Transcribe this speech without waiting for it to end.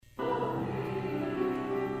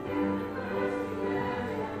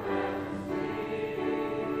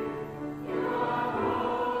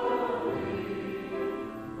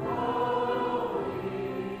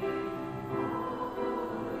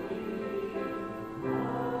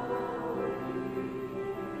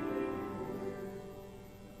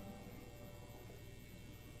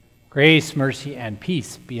Grace, mercy, and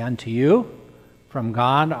peace be unto you from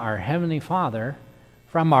God our Heavenly Father,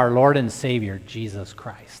 from our Lord and Savior, Jesus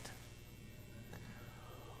Christ.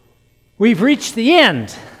 We've reached the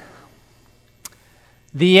end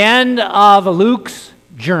of Luke's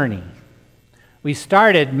journey. We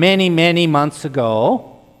started many months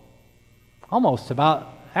ago,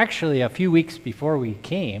 actually a few weeks before we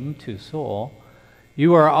came to Seoul.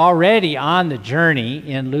 You are already on the journey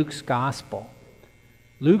in Luke's Gospel.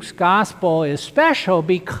 Luke's Gospel is special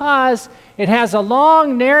because it has a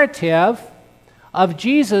long narrative of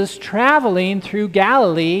Jesus traveling through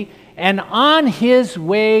Galilee and on his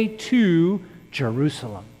way to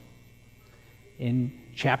Jerusalem. In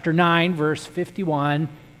chapter 9, verse 51,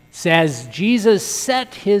 says, Jesus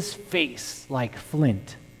set his face like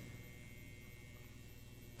flint,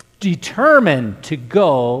 determined to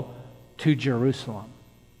go to Jerusalem,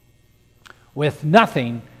 with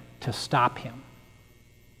nothing to stop him.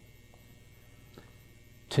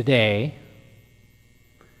 Today,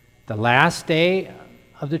 the last day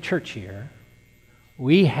of the church year,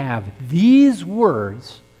 we have these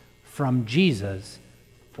words from Jesus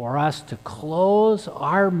for us to close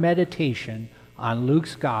our meditation on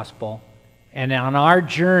Luke's Gospel and on our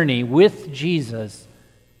journey with Jesus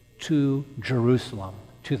to Jerusalem,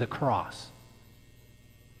 to the cross.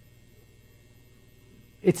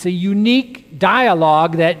 It's a unique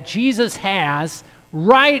dialogue that Jesus has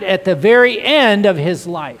right at the very end of his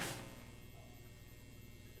life.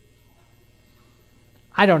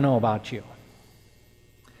 I don't know about you,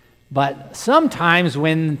 but sometimes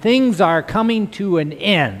when things are coming to an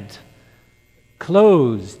end,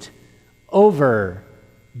 closed, over,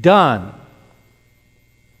 done,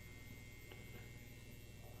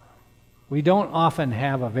 we don't often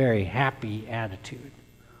have a very happy attitude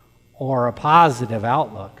or a positive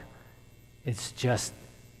outlook. It's just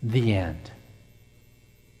the end.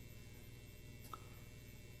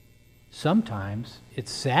 Sometimes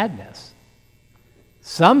it's sadness.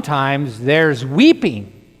 Sometimes there's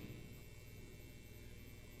weeping.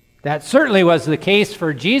 That certainly was the case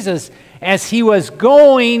for Jesus as he was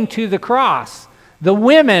going to the cross. The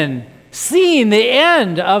women seeing the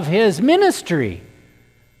end of his ministry.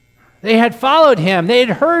 They had followed him. They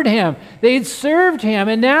had heard him. They had served him.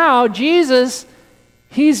 And now Jesus,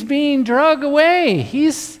 he's being dragged away.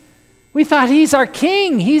 We thought he's our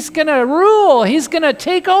king. He's going to rule. He's going to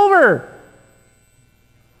take over.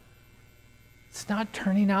 It's not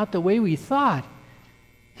turning out the way we thought.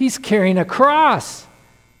 He's carrying a cross.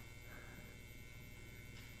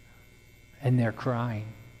 And they're crying.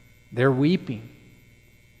 They're weeping.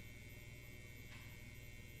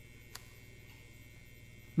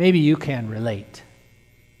 Maybe you can relate.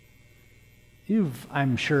 You've,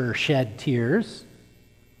 I'm sure, shed tears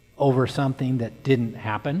over something that didn't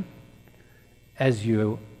happen as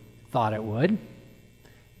you thought it would.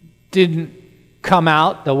 Didn't come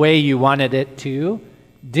out the way you wanted it to.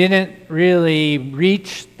 Didn't really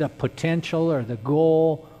reach the potential or the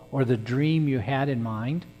goal or the dream you had in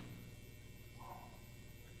mind.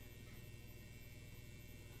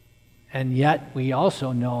 And yet we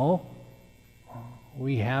also know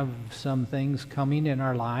we have some things coming in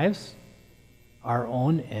our lives, our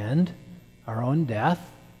own end, our own death.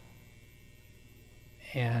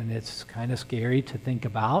 And it's kind of scary to think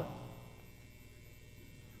about.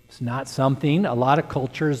 It's not something a lot of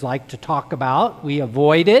cultures like to talk about. We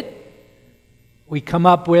avoid it. We come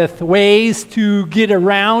up with ways to get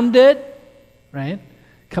around it, right?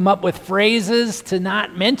 Come up with phrases to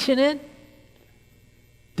not mention it.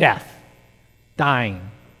 Death,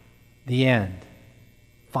 dying, the end,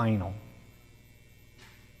 final.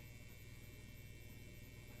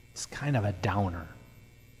 It's kind of a downer.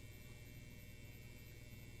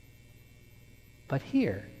 But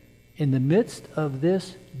here, in the midst of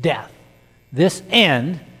this death, this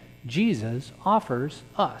end, Jesus offers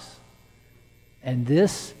us, and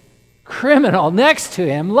this criminal next to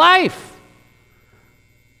him, life,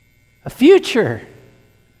 a future,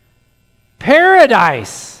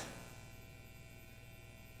 paradise,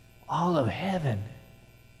 all of heaven,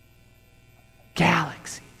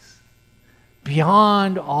 galaxies,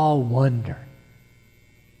 beyond all wonder.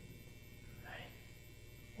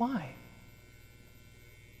 Why?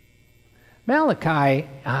 Malachi,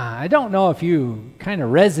 I don't know if you kind of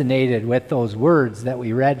resonated with those words that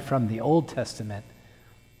we read from the Old Testament.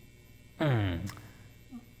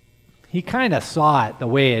 He kind of saw it the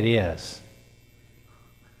way it is.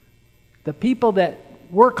 The people that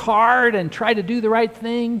work hard and try to do the right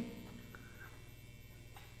thing,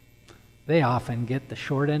 they often get the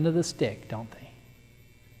short end of the stick, don't they?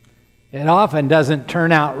 It often doesn't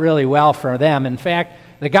turn out really well for them. In fact,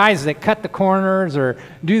 The guys that cut the corners or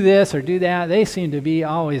do this or do that, they seem to be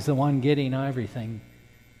always the one getting everything.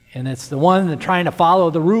 And it's the one that's trying to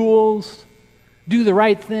follow the rules, do the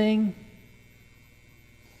right thing.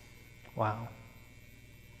 Wow.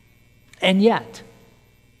 And yet,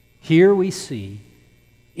 here we see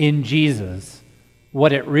in Jesus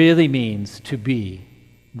what it really means to be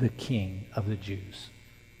the King of the Jews.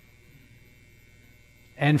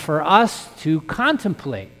 And for us to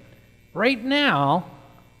contemplate right now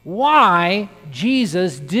why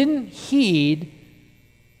Jesus didn't heed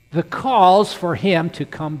the calls for him to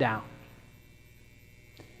come down.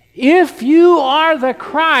 If you are the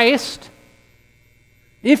Christ,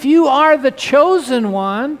 if you are the chosen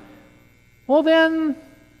one, well then,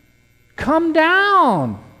 come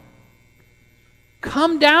down.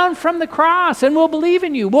 Come down from the cross and we'll believe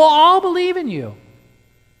in you. We'll all believe in you.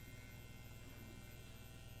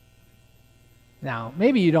 Now,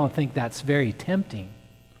 maybe you don't think that's very tempting,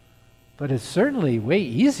 but it's certainly way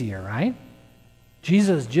easier, right?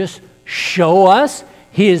 Jesus just show us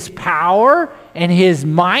his power and his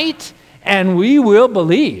might, and we will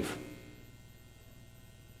believe.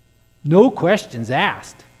 No questions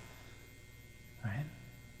asked. Right?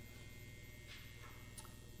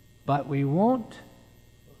 But we won't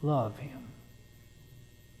love him.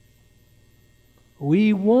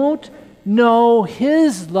 We won't know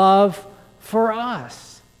his love for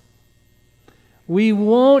us. We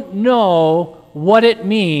won't know what it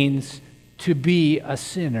means to be a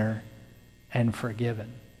sinner and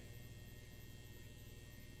forgiven.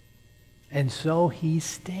 And so he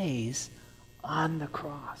stays on the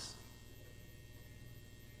cross.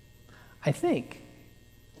 I think,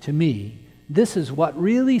 to me, this is what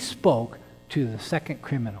really spoke to the second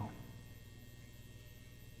criminal.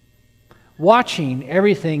 Watching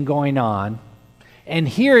everything going on and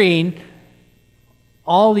hearing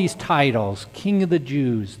all these titles, King of the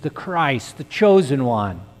Jews, the Christ, the chosen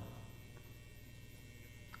one,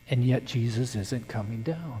 and yet Jesus isn't coming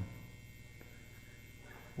down.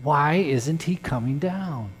 Why isn't he coming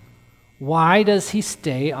down? Why does he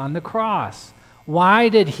stay on the cross? Why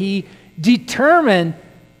did he determine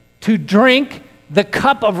to drink the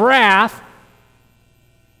cup of wrath?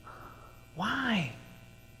 Why?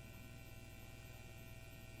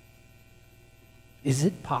 Is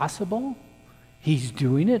it possible he's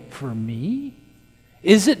doing it for me?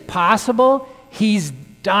 Is it possible he's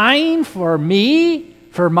dying for me,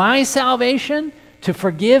 for my salvation, to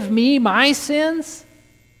forgive me my sins?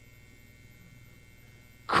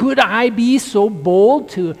 Could I be so bold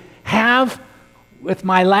to have, with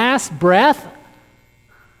my last breath,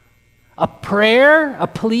 a prayer, a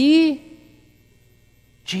plea?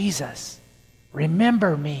 Jesus,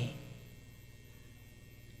 remember me.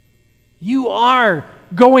 You are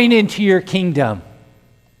going into your kingdom.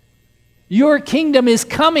 Your kingdom is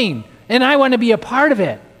coming, and I want to be a part of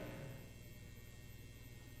it.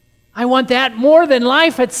 I want that more than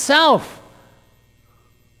life itself.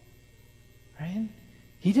 Right?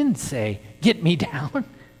 He didn't say, get me down.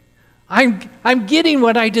 I'm getting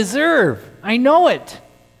what I deserve. I know it.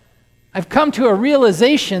 I've come to a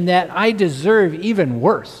realization that I deserve even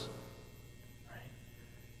worse.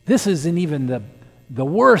 This isn't even the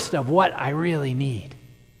worst of what I really need.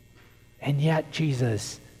 And yet,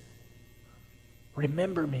 Jesus,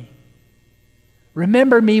 remember me.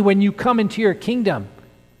 Remember me when you come into your kingdom.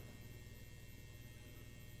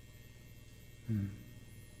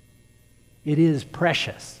 It is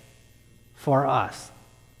precious for us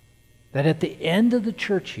that at the end of the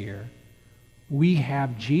church year, we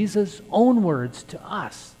have Jesus' own words to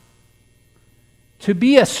us. To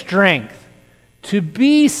be a strength, to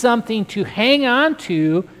be something to hang on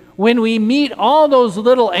to when we meet all those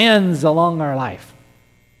little ends along our life.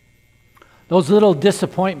 Those little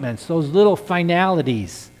disappointments, those little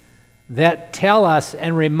finalities that tell us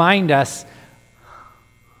and remind us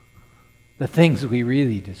the things we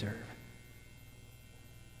really deserve.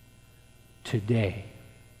 Today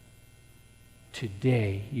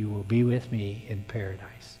you will be with me in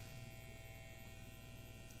paradise.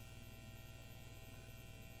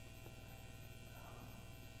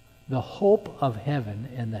 The hope of heaven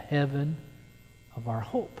and the heaven of our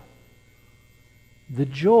hope. The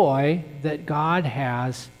joy that God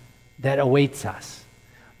has that awaits us.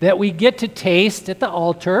 That we get to taste at the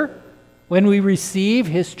altar when we receive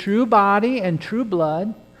his true body and true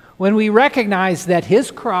blood, when we recognize that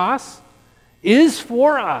his cross is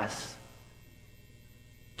for us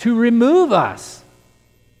to remove us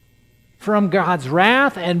from God's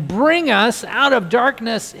wrath and bring us out of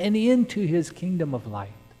darkness and into his kingdom of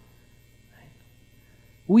light.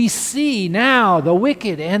 We see now the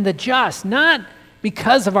wicked and the just, not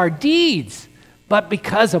because of our deeds, but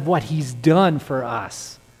because of what he's done for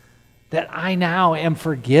us, that I now am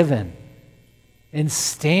forgiven and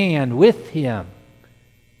stand with him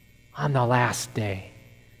on the last day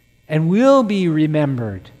and will be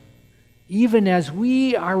remembered, even as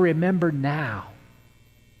we are remembered now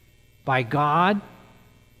by God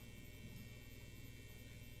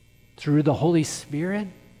through the Holy Spirit,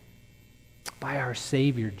 by our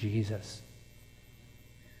Savior Jesus.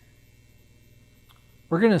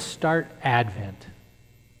 We're going to start Advent.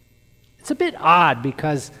 It's a bit odd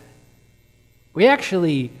because we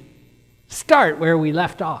actually start where we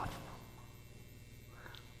left off.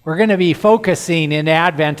 We're going to be focusing in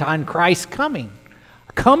Advent on Christ's coming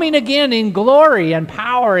again in glory and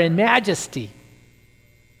power and majesty.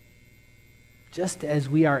 Just as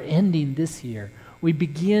we are ending this year, we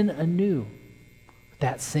begin anew with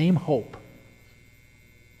that same hope,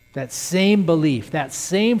 that same belief, that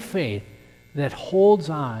same faith that holds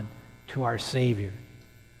on to our Savior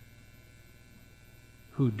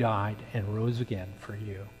who died and rose again for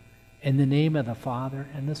you. In the name of the Father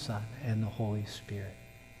and the Son and the Holy Spirit.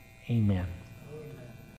 Amen.